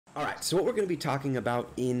Alright, so what we're going to be talking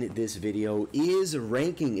about in this video is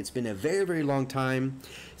ranking. It's been a very long time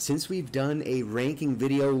since we've done a ranking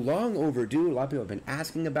video, long overdue. A lot of people have been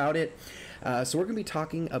asking about it. So we're going to be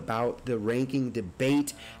talking about the ranking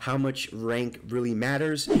debate, how much rank really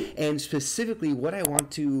matters, and specifically what I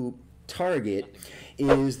want to target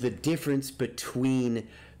is the difference between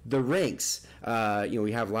the ranks.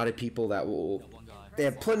 We have a lot of people that they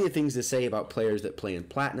have plenty of things to say about players that play in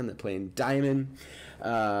Platinum, that play in Diamond.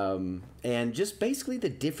 And just basically the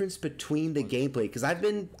difference between the gameplay, because I've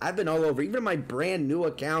been all over, even my brand new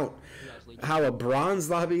account, how a bronze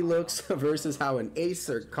lobby looks versus how an ace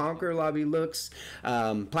or conquer lobby looks,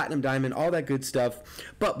 platinum, diamond, all that good stuff.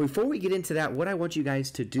 But before we get into that, what I want you guys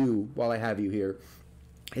to do while I have you here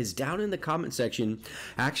is down in the comment section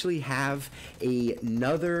actually have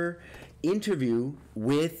another interview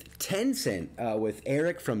with Tencent, with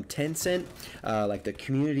Eric from Tencent, like the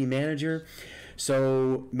community manager.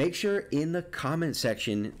 So make sure in the comment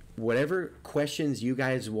section, whatever questions you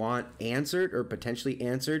guys want answered or potentially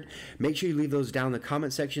answered, make sure you leave those down in the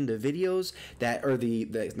comment section. The videos that, or not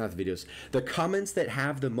the videos, the comments that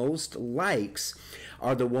have the most likes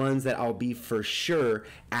are the ones that I'll be for sure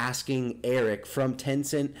asking Eric from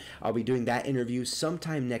Tencent. I'll be doing that interview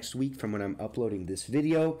sometime next week from when I'm uploading this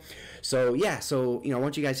video. So yeah, I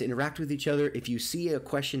want you guys to interact with each other. If you see a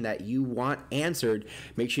question that you want answered,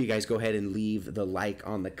 make sure you guys go ahead and leave the like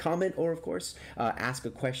on the comment, or of course, ask a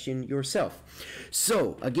question yourself.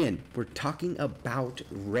 So again, we're talking about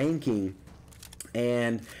ranking,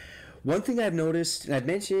 and one thing I've noticed, and I've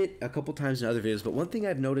mentioned it a couple times in other videos, but one thing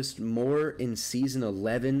I've noticed more in Season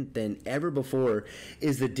 11 than ever before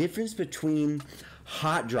is the difference between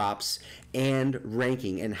hot drops and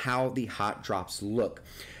ranking and how the hot drops look.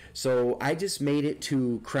 So I just made it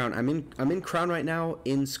to Crown. I'm in Crown right now,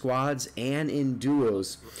 in squads and in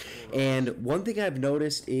duos. And one thing I've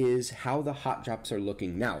noticed is how the hot drops are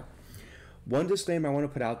looking. Now, one disclaimer I want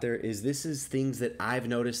to put out there is this is things that I've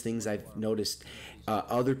noticed,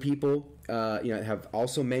 other people have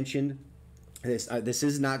also mentioned. This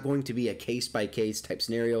is not going to be a case-by-case type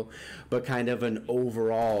scenario, but kind of an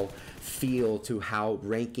overall feel to how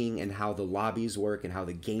ranking and how the lobbies work and how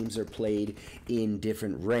the games are played in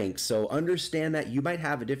different ranks. So understand that you might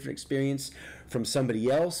have a different experience from somebody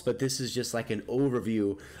else, but this is just like an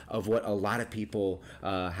overview of what a lot of people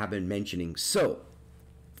have been mentioning. So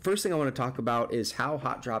first thing I want to talk about is how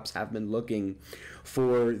hot drops have been looking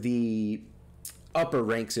for the upper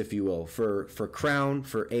ranks, if you will, for Crown,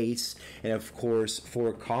 for Ace, and of course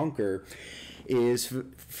for Conquer. Is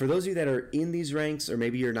for those of you that are in these ranks, or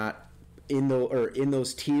maybe you're not in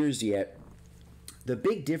those tiers yet, the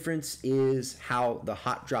big difference is how the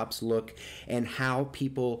hot drops look and how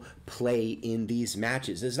people play in these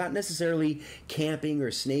matches. It's not necessarily camping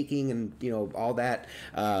or snaking and all that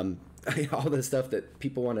all the stuff that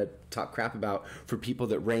people want to talk crap about for people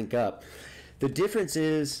that rank up. The difference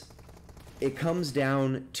is it comes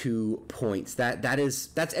down to points.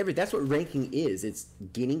 That's what ranking is. It's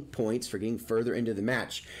getting points for getting further into the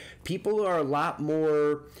match. People are a lot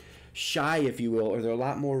more shy, if you will, or they're a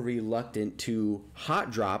lot more reluctant to hot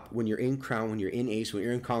drop when you're in Crown, when you're in Ace, when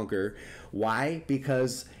you're in Conquer. Why?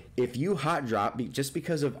 Because if you hot drop, just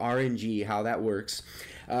because of RNG, how that works,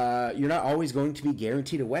 you're not always going to be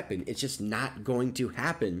guaranteed a weapon. It's just not going to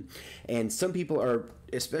happen. And some people are,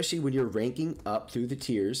 especially when you're ranking up through the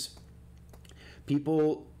tiers,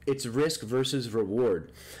 it's risk versus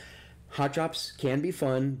reward. Hot drops can be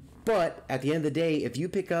fun, but at the end of the day, if you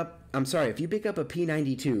pick up a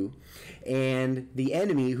P92 and the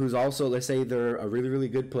enemy, who's also, let's say they're a really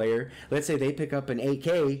good player, let's say they pick up an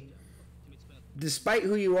AK, despite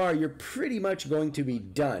who you are, you're pretty much going to be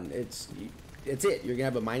done. It's it. You're gonna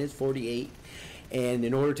have a minus 48, and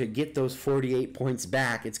in order to get those 48 points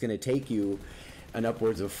back, it's gonna take you an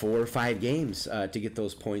upwards of 4 or 5 games to get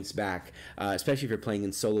those points back, especially if you're playing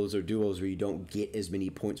in solos or duos where you don't get as many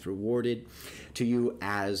points rewarded to you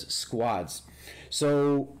as squads.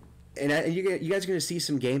 So, and you guys are going to see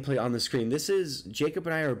some gameplay on the screen. This is, Jacob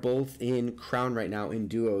and I are both in Crown right now in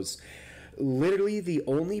duos. Literally the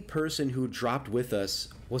only person who dropped with us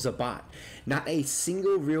was a bot. Not a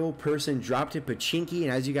single real person dropped at Pachinki,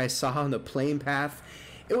 and as you guys saw on the playing path,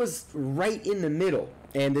 it was right in the middle.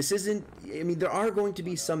 And this isn't, there are going to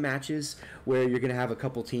be some matches where you're going to have a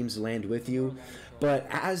couple teams land with you, but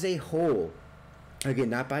as a whole, again,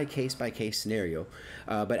 not by case scenario,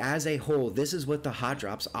 but as a whole, this is what the hot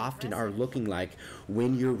drops often are looking like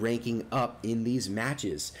when you're ranking up in these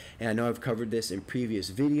matches. And I know I've covered this in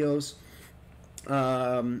previous videos.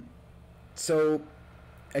 So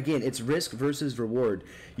again, it's risk versus reward.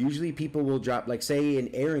 Usually people will drop, like say in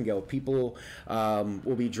Erangel, people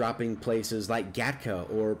will be dropping places like Gatka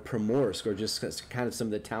or Primorsk, or just kind of some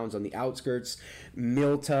of the towns on the outskirts.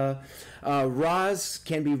 Milta. Roz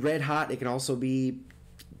can be red hot. It can also be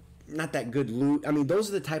not that good loot. I mean, those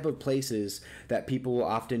are the type of places that people will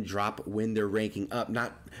often drop when they're ranking up.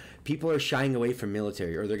 Not people are shying away from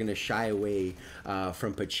military, or they're going to shy away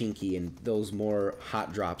from Pachinki and those more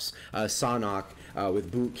hot drops. Sanhok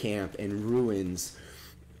with boot camp and ruins.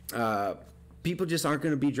 People just aren't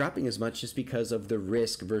going to be dropping as much just because of the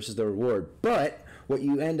risk versus the reward. But what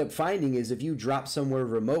you end up finding is if you drop somewhere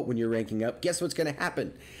remote when you're ranking up, guess what's going to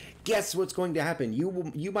happen? Guess what's going to happen?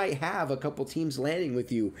 You might have a couple teams landing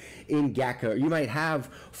with you in Gakka. You might have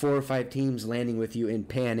 4 or 5 teams landing with you in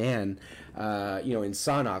Pan An, you know, in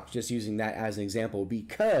Sanhok, just using that as an example,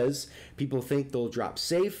 because people think they'll drop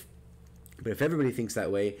safe. But if everybody thinks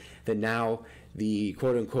that way, then now the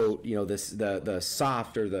quote unquote, you know, the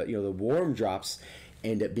soft or the, you know, the warm drops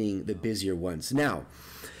end up being the busier ones. Now,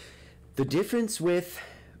 the difference with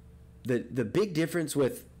the big difference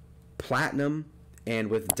with Platinum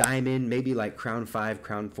and with Diamond, maybe like Crown 5,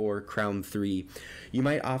 Crown 4, Crown 3, you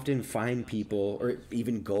might often find people, or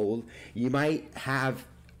even Gold, you might have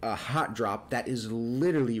a hot drop that is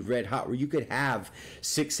literally red hot, where you could have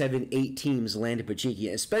 6, 7, 8 teams land at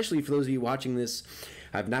Pachinki. Especially for those of you watching this,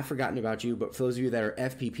 I've not forgotten about you, but for those of you that are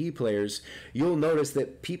FPP players, you'll notice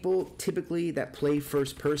that people typically that play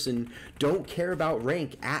first person don't care about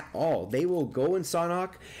rank at all. They will go in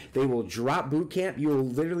Sanhok, they will drop boot camp. You'll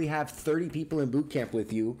literally have 30 people in boot camp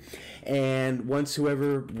with you, and once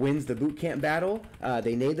whoever wins the boot camp battle,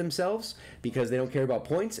 they nade themselves because they don't care about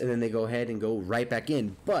points, and then they go ahead and go right back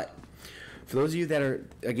in. But for those of you that are,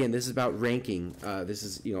 again, this is about ranking. This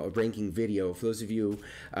is, you know, a ranking video. For those of you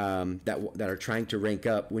that are trying to rank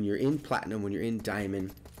up, when you're in Platinum, when you're in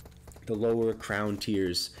Diamond, the lower crown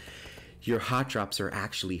tiers, your hot drops are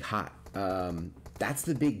actually hot. That's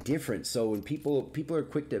the big difference. So when people are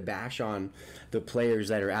quick to bash on the players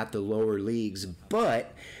that are at the lower leagues,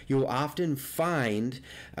 but you'll often find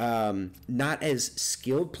not as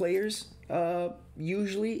skilled players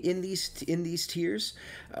usually in these tiers,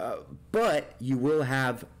 but you will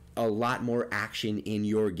have a lot more action in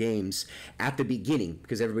your games at the beginning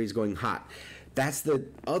because everybody's going hot. That's the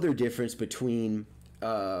other difference between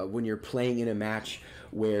when you're playing in a match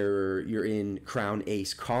where you're in Crown,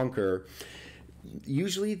 Ace, Conquer.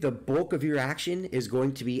 Usually the bulk of your action is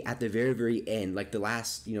going to be at the very, very end, like the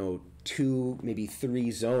last, you know, 2, maybe 3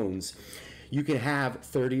 zones. You can have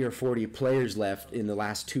 30 or 40 players left in the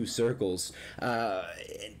last 2 circles,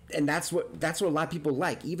 and that's what a lot of people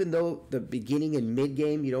like. Even though the beginning and mid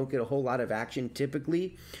game you don't get a whole lot of action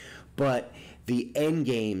typically, but the end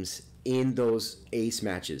games in those ace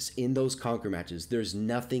matches, in those conquer matches, there's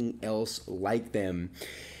nothing else like them.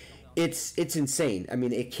 It's insane. I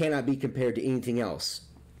mean, it cannot be compared to anything else.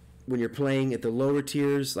 When you're playing at the lower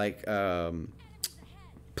tiers, like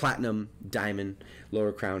Platinum, Diamond,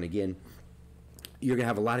 lower crown again, you're going to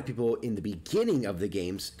have a lot of people in the beginning of the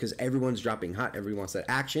games because everyone's dropping hot. Everyone wants that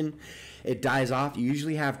action. It dies off. You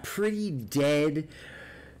usually have pretty dead,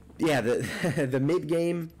 yeah, the mid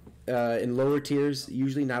game in lower tiers,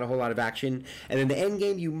 usually not a whole lot of action. And in the end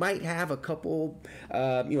game, you might have a couple, you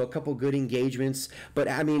know, a couple good engagements. But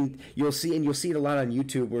I mean, you'll see it a lot on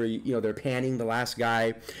YouTube where, you know, they're panning the last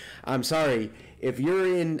guy. I'm sorry. If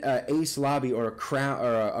you're in Ace lobby or a Crown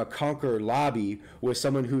or a Conquer lobby with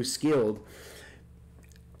someone who's skilled,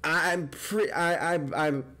 I'm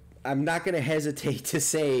not going to hesitate to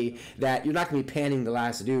say that you're not going to be panning the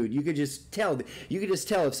last dude. You could just tell. You could just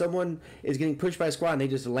tell if someone is getting pushed by a squad and they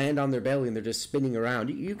just land on their belly and they're just spinning around.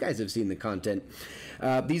 You guys have seen the content.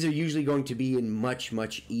 These are usually going to be in much,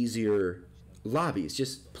 much easier lobbies,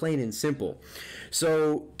 just plain and simple.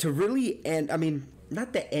 So to really end, I mean,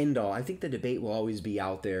 not the end all. I think the debate will always be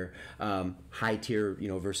out there, high tier, you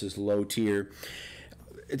know, versus low tier.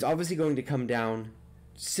 It's obviously going to come down.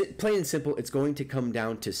 Plain and simple, it's going to come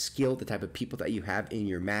down to skill, the type of people that you have in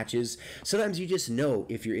your matches. Sometimes you just know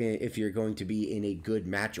if you're going to be in a good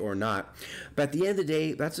match or not. But at the end of the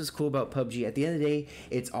day, that's what's cool about PUBG. At the end of the day,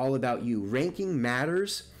 it's all about you. Ranking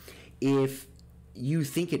matters if you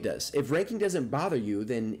think it does. If ranking doesn't bother you,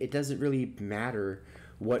 then it doesn't really matter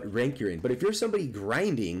what rank you're in. But if you're somebody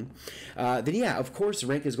grinding, then yeah, of course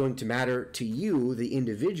rank is going to matter to you, the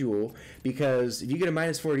individual, because if you get a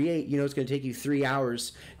 -48, you know it's going to take you 3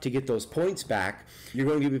 hours to get those points back. You're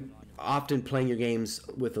going to be often playing your games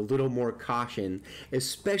with a little more caution,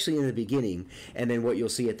 especially in the beginning. And then what you'll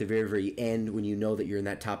see at the very, very end, when you know that you're in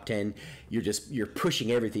that top 10, you're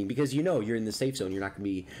pushing everything because you know you're in the safe zone. You're not going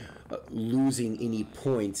to be losing any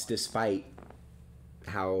points despite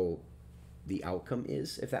how the outcome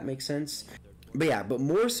is, if that makes sense. But yeah, but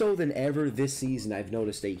more so than ever this season, I've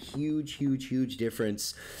noticed a huge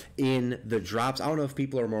difference in the drops. I don't know if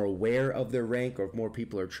people are more aware of their rank or if more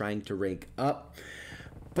people are trying to rank up,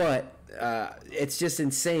 but it's just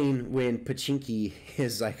insane when Pachinki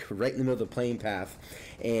is like right in the middle of the playing path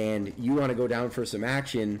and you want to go down for some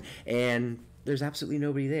action and there's absolutely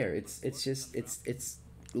nobody there. It's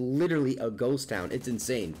literally a ghost town. It's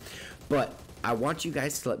insane. But I want you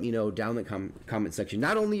guys to let me know down in the comment section,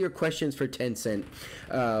 not only your questions for Tencent,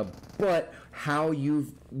 but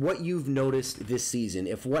what you've noticed this season.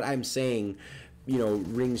 If what I'm saying,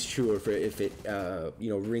 rings true, or if it,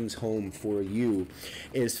 rings home for you,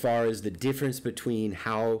 as far as the difference between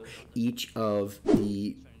how each of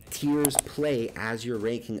the tiers play as you're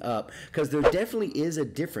ranking up, because there definitely is a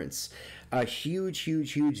difference, a huge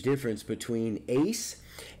difference between Ace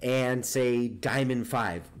and say Diamond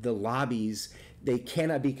 5. The lobbies, they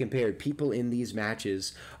cannot be compared. People in these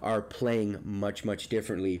matches are playing much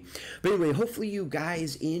differently. But anyway, hopefully you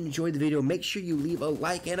guys enjoyed the video. Make sure you leave a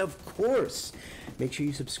like, and of course make sure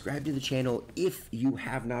you subscribe to the channel if you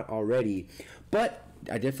have not already. But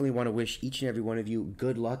I definitely want to wish each and every one of you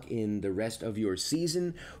good luck in the rest of your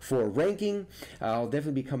season for ranking. I'll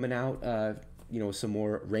definitely be coming out some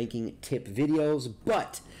more ranking tip videos,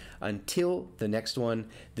 but until the next one,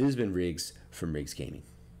 this has been Riggs from RoLGʌng Gaming.